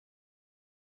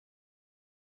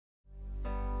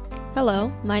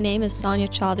Hello, my name is Saniya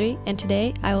Choudhry, and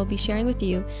today I will be sharing with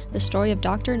you the story of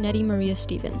Dr. Nettie Maria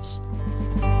Stevens.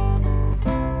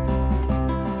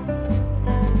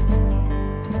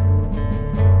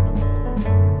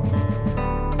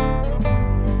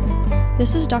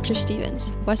 This is Dr.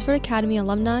 Stevens, Westford Academy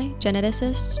alumni,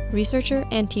 geneticist, researcher,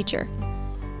 and teacher.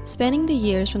 Spanning the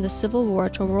years from the Civil War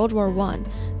to World War I,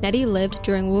 Nettie lived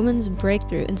during women's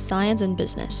breakthrough in science and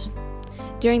business.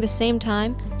 During the same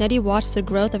time, Nettie watched the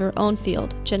growth of her own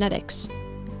field, genetics.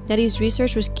 Nettie's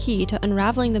research was key to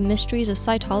unraveling the mysteries of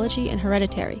cytology and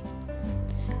hereditary.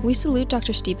 We salute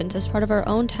Dr. Stevens as part of our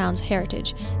own town's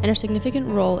heritage and her significant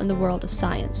role in the world of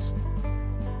science.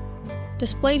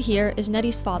 Displayed here is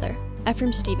Nettie's father,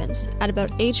 Ephraim Stevens, at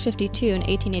about age 52 in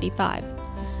 1885.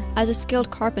 As a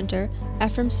skilled carpenter,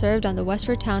 Ephraim served on the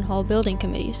Westford Town Hall building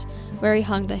committees, where he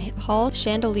hung the hall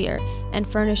chandelier and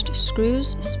furnished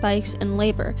screws, spikes, and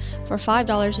labor for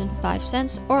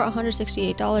 $5.05 or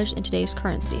 $168 in today's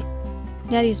currency.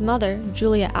 Nettie's mother,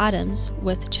 Julia Adams,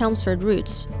 with Chelmsford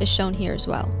roots, is shown here as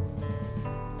well.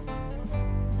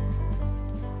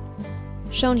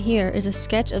 Shown here is a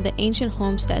sketch of the ancient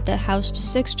homestead that housed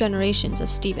 6 generations of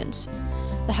Stevens.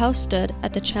 The house stood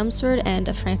at the Chelmsford end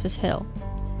of Francis Hill.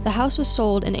 The house was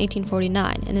sold in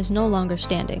 1849 and is no longer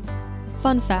standing.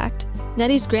 Fun fact,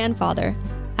 Nettie's grandfather,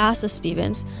 Asa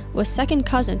Stevens, was second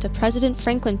cousin to President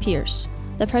Franklin Pierce.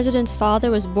 The president's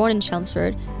father was born in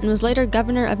Chelmsford and was later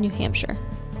governor of New Hampshire.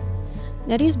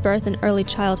 Nettie's birth and early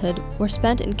childhood were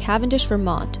spent in Cavindish,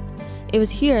 Vermont. It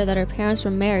was here that her parents were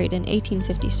married in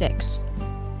 1856.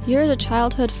 Here is a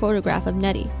childhood photograph of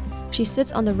Nettie. She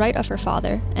sits on the right of her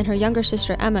father, and her younger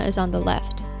sister Emma is on the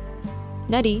left.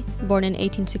 Nettie, born in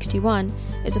 1861,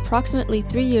 is approximately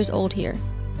 3 years old here.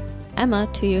 Emma,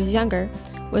 2 years younger,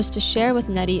 was to share with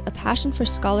Nettie a passion for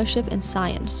scholarship and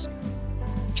science.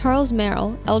 Charles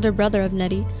Merrill, elder brother of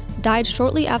Nettie, died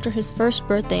shortly after his first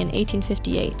birthday in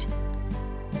 1858.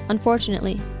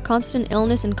 Unfortunately, constant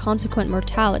illness and consequent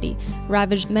mortality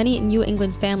ravaged many New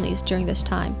England families during this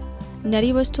time.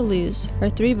 Nettie was to lose her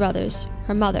 3 brothers,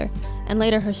 her mother, and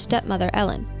later her stepmother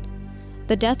Ellen.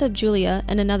 The death of Julia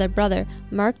and another brother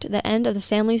marked the end of the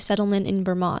family's settlement in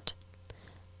Vermont.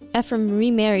 Ephraim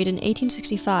remarried in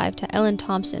 1865 to Ellen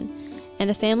Thompson, and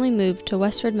the family moved to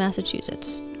Westford,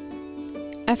 Massachusetts.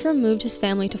 Ephraim moved his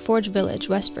family to Forge Village,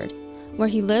 Westford, where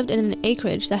he lived in an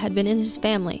acreage that had been in his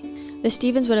family. The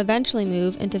Stevens would eventually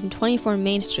move into 24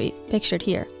 Main Street, pictured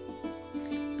here.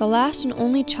 The last and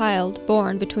only child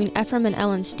born between Ephraim and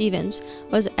Ellen Stevens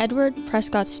was Edward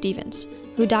Prescott Stevens,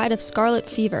 who died of scarlet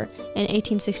fever in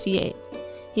 1868.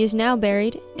 He is now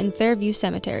buried in Fairview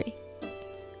Cemetery.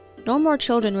 No more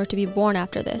children were to be born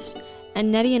after this,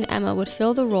 and Nettie and Emma would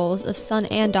fill the roles of son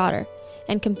and daughter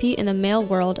and compete in the male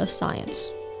world of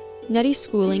science. Nettie's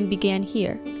schooling began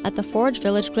here, at the Forge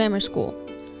Village Grammar School.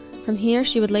 From here,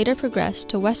 she would later progress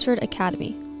to Westford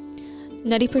Academy.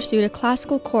 Nettie pursued a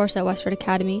classical course at Westford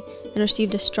Academy and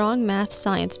received a strong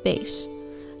math-science base.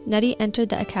 Nettie entered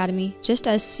the academy just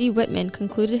as C. Whitman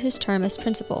concluded his term as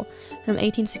principal from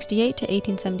 1868 to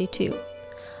 1872.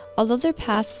 Although their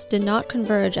paths did not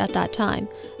converge at that time,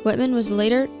 Whitman was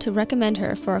later to recommend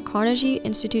her for a Carnegie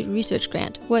Institute research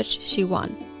grant, which she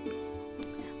won.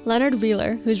 Leonard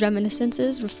Wheeler, whose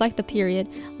reminiscences reflect the period,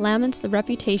 laments the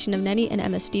reputation of Nettie and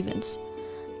Emma Stevens.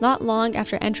 Not long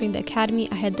after entering the academy,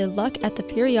 I had the luck at the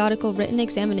periodical written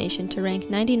examination to rank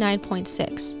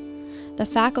 99.6. The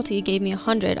faculty gave me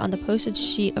 100 on the postage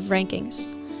sheet of rankings.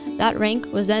 That rank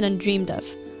was then undreamed of.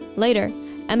 Later,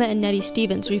 Emma and Nettie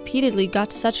Stevens repeatedly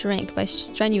got such rank by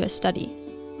strenuous study.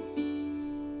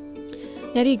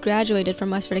 Nettie graduated from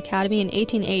Westford Academy in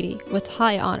 1880 with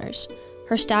high honors.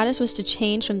 Her status was to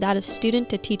change from that of student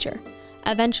to teacher.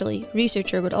 Eventually,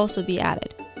 researcher would also be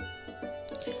added.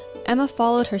 Emma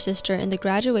followed her sister in the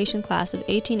graduation class of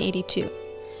 1882.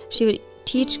 She would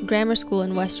teach grammar school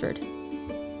in Westford.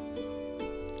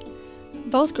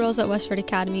 Both girls at Westford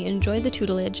Academy enjoyed the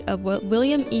tutelage of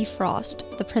William E. Frost,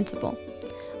 the principal.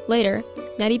 Later,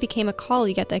 Nettie became a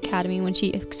colleague at the academy when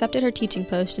she accepted her teaching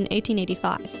post in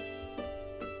 1885.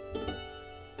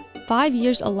 5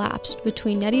 years elapsed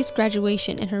between Nettie's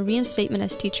graduation and her reinstatement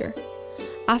as teacher.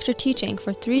 After teaching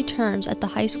for 3 terms at the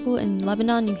high school in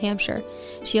Lebanon, New Hampshire,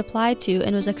 she applied to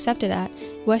and was accepted at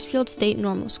Westfield State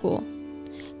Normal School.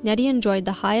 Nettie enjoyed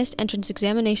the highest entrance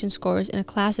examination scores in a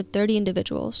class of 30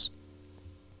 individuals.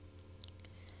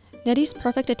 Nettie's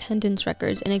perfect attendance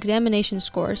records and examination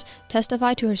scores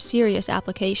testify to her serious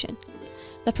application.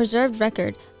 The preserved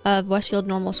record of Westfield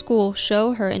Normal School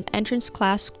show her entrance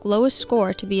class lowest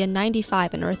score to be a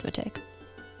 95 in arithmetic.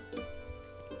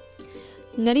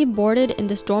 Nettie boarded in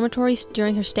this dormitory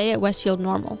during her stay at Westfield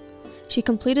Normal. She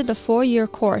completed the 4-year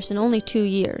course in only 2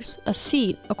 years, a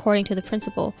feat, according to the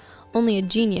principal, only a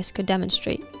genius could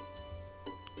demonstrate.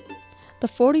 The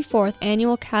 44th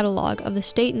annual catalogue of the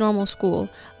State Normal School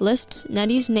lists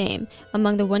Nettie's name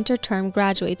among the winter term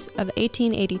graduates of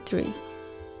 1883.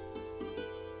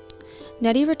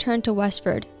 Nettie returned to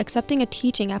Westford, accepting a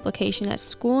teaching application at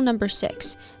School No.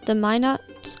 6, the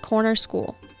Minot's Corner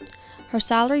School. Her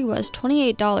salary was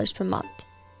 $28 per month.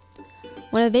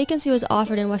 When a vacancy was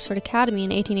offered in Westford Academy in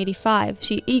 1885,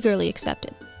 she eagerly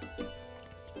accepted.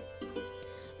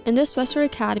 In this Westford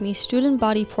Academy student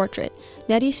body portrait,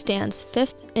 Nettie stands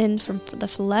 5th in from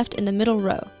the left in the middle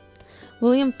row.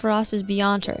 William Frost is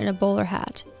beyond her in a bowler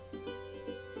hat.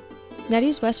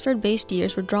 Nettie's Westford-based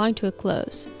years were drawing to a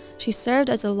close. She served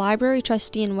as a library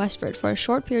trustee in Westford for a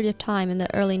short period of time in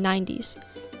the early 90s.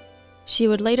 She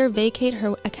would later vacate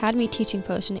her academy teaching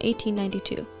post in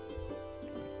 1892.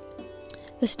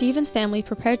 The Stevens family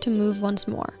prepared to move once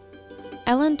more.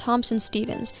 Ellen Thompson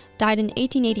Stevens died in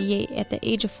 1888 at the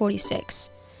age of 46.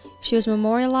 She was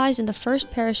memorialized in the First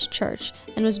Parish Church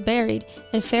and was buried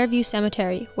in Fairview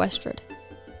Cemetery, Westford.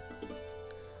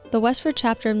 The Westford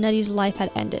chapter of Nettie's life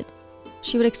had ended.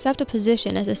 She would accept a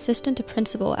position as assistant to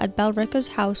principal at Bellrica's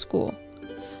House School.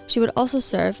 She would also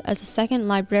serve as the second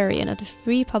librarian of the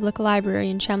Free Public Library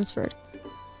in Chelmsford.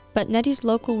 But Nettie's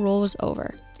local role was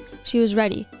over. She was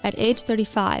ready, at age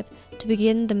 35, to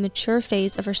begin the mature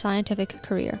phase of her scientific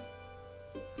career.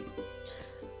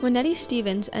 When Nettie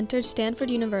Stevens entered Stanford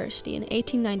University in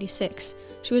 1896,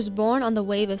 she was born on the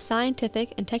wave of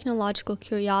scientific and technological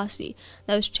curiosity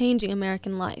that was changing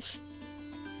American life.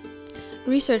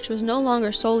 Research was no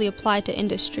longer solely applied to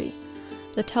industry.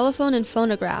 The telephone and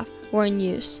phonograph were in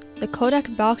use. The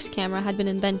Kodak box camera had been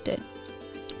invented.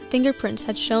 Fingerprints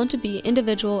had shown to be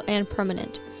individual and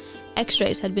permanent.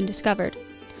 X-rays had been discovered.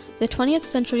 The 20th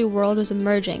century world was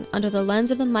emerging under the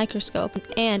lens of the microscope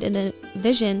and in the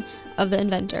vision of the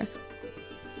inventor.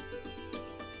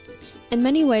 In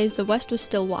many ways, the West was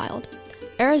still wild.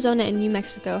 Arizona and New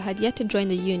Mexico had yet to join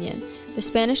the Union. The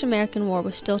Spanish-American War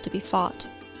was still to be fought.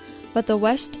 But the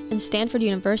West and Stanford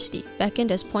University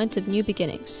beckoned as points of new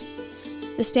beginnings.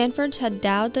 The Stanfords had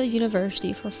endowed the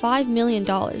university for $5 million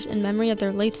in memory of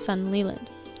their late son Leland.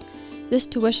 This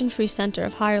tuition-free center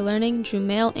of higher learning drew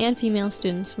male and female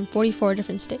students from 44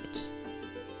 different states.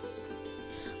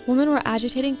 Women were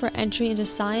agitating for entry into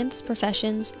science,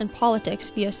 professions, and politics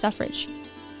via suffrage.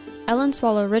 Ellen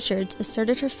Swallow Richards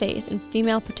asserted her faith in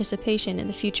female participation in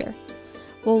the future.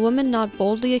 Will women not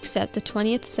boldly accept the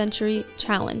 20th century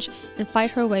challenge and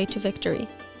fight her way to victory?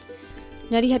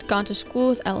 Nettie had gone to school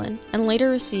with Ellen and later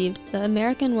received the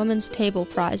American Women's Table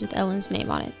Prize with Ellen's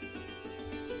name on it.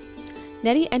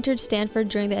 Nettie entered Stanford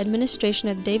during the administration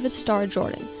of David Starr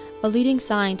Jordan, a leading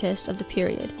scientist of the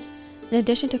period. In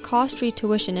addition to cost-free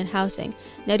tuition and housing,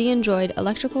 Nettie enjoyed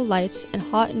electrical lights and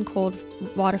hot and cold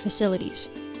water facilities.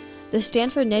 The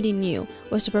Stanford Nettie knew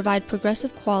was to provide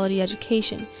progressive quality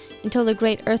education until the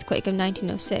Great Earthquake of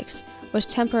 1906, which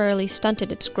temporarily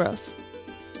stunted its growth.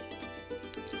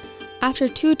 After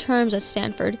 2 terms at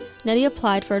Stanford, Nettie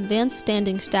applied for advanced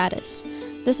standing status.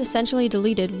 This essentially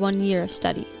deleted 1 year of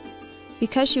study.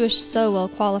 Because she was so well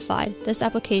qualified, this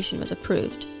application was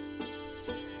approved.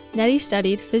 Nettie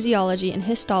studied physiology and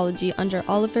histology under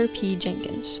Oliver P.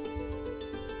 Jenkins.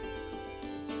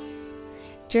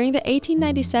 During the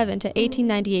 1897 to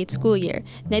 1898 school year,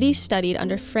 Nettie studied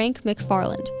under Frank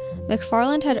McFarland.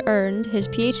 McFarland had earned his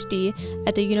Ph.D.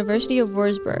 at the University of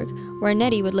Würzburg, where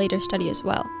Nettie would later study as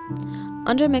well.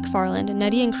 Under McFarland,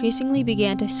 Nettie increasingly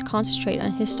began to concentrate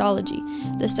on histology,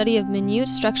 the study of minute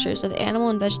structures of animal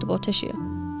and vegetable tissue.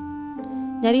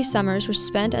 Nettie's summers were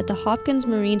spent at the Hopkins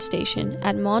Marine Station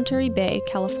at Monterey Bay,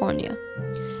 California.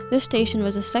 This station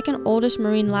was the second oldest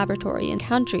marine laboratory in the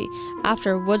country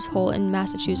after Woods Hole in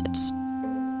Massachusetts.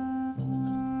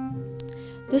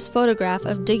 This photograph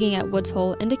of digging at Woods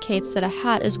Hole indicates that a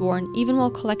hat is worn even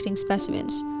while collecting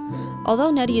specimens.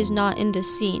 Although Nettie is not in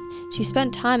this scene, she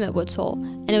spent time at Woods Hole,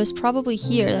 and it was probably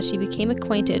here that she became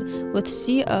acquainted with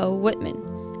C.O.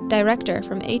 Whitman, director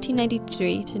from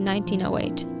 1893 to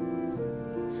 1908.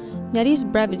 Nettie's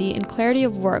brevity and clarity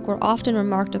of work were often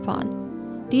remarked upon.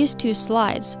 These 2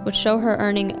 slides, which show her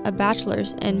earning a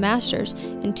bachelor's and master's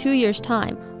in 2 years'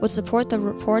 time, would support the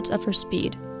reports of her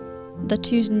speed. The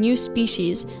 2 new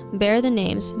species bear the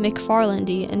names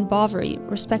McFarlandy and Bovary,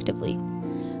 respectively.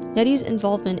 Nettie's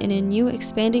involvement in a new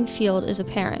expanding field is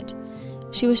apparent.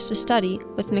 She was to study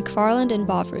with McFarland and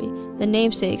Bovary, the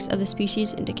namesakes of the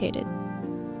species indicated.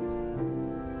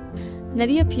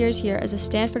 Nettie appears here as a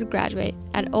Stanford graduate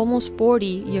at almost 40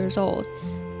 years old.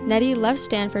 Nettie left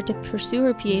Stanford to pursue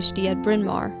her PhD at Bryn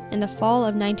Mawr in the fall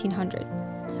of 1900.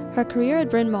 Her career at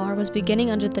Bryn Mawr was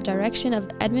beginning under the direction of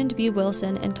Edmund B.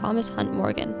 Wilson and Thomas Hunt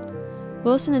Morgan.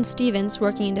 Wilson and Stevens,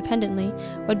 working independently,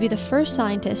 would be the first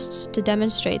scientists to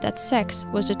demonstrate that sex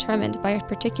was determined by a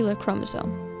particular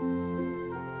chromosome.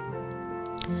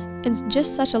 In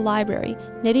just such a library,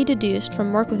 Nettie deduced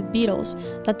from work with beetles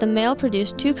that the male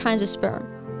produced two kinds of sperm,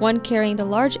 one carrying the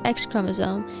large X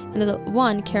chromosome and the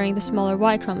one carrying the smaller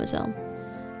Y chromosome.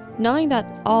 Knowing that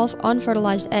all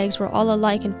unfertilized eggs were all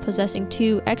alike in possessing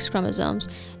two X chromosomes,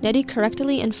 Nettie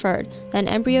correctly inferred that an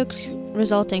embryo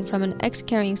resulting from an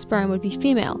X-carrying sperm would be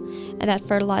female, and that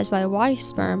fertilized by a Y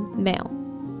sperm, male.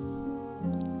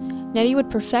 Nettie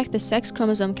would perfect the sex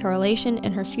chromosome correlation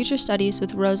in her future studies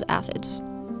with rose aphids.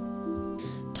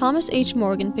 Thomas H.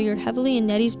 Morgan figured heavily in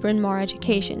Nettie's Bryn Mawr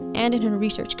education and in her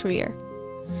research career.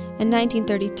 In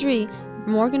 1933,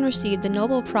 Morgan received the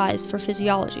Nobel Prize for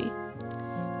Physiology.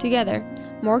 Together,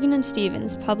 Morgan and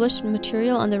Stevens published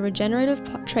material on the regenerative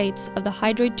traits of the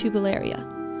hydroid tubularia.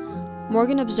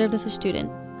 Morgan observed of his student,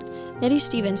 "Nettie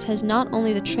Stevens has not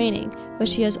only the training, but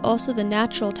she has also the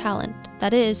natural talent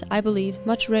that is, I believe,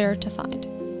 much rarer to find."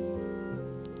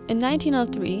 In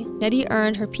 1903, Nettie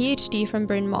earned her PhD from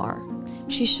Bryn Mawr.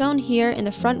 She's shown here in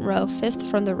the front row, fifth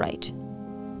from the right.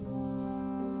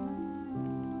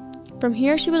 From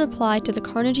here, she would apply to the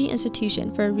Carnegie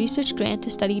Institution for a research grant to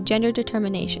study gender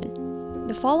determination.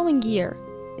 The following year,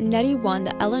 Nettie won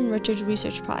the Ellen Richards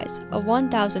Research Prize of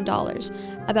 $1,000,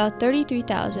 about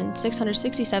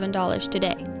 $33,667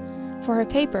 today, for her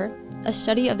paper, A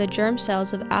Study of the Germ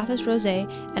Cells of Aphis rosae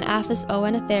and Aphis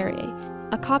oenotheriae.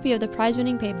 A copy of the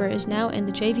prize-winning paper is now in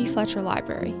the J.V. Fletcher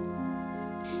Library.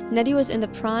 Nettie was in the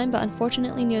prime but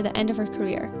unfortunately near the end of her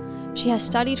career. She has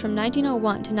studied from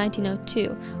 1901 to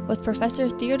 1902 with Professor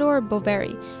Theodor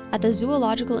Boveri at the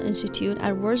Zoological Institute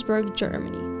at Würzburg,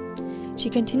 Germany. She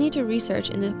continued to research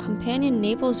in the companion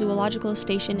Naples Zoological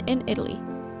Station in Italy.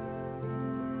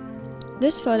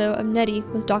 This photo of Nettie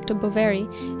with Dr. Boveri,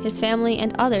 his family,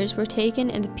 and others were taken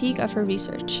in the peak of her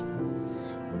research.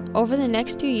 Over the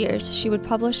next 2 years, she would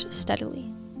publish steadily.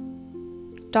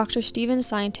 Dr. Stevens'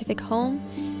 scientific home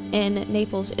in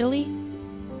Naples, Italy.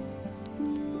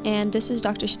 And this is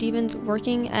Dr. Stevens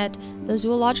working at the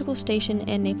Zoological Station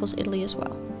in Naples, Italy as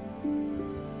well.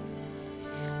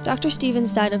 Dr.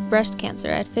 Stevens died of breast cancer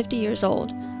at 50 years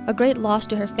old, a great loss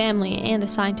to her family and the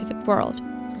scientific world.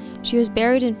 She was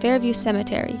buried in Fairview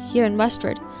Cemetery, here in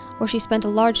Westford, where she spent a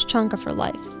large chunk of her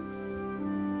life.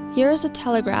 Here is a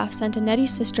telegraph sent to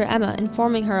Nettie's sister Emma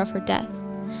informing her of her death.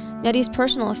 Nettie's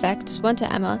personal effects went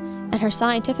to Emma, and her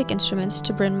scientific instruments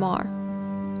to Bryn Mawr.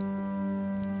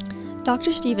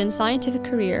 Dr. Stevens' scientific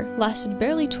career lasted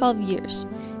barely 12 years,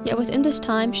 yet within this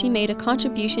time she made a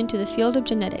contribution to the field of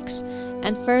genetics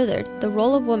and furthered the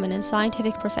role of women in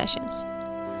scientific professions.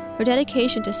 Her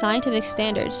dedication to scientific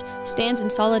standards stands in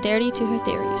solidarity to her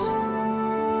theories.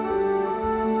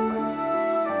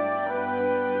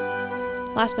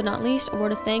 Last but not least, a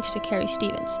word of thanks to Carrie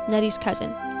Stevens, Nettie's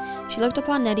cousin. She looked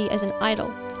upon Nettie as an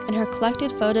idol, and her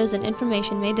collected photos and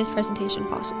information made this presentation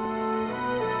possible.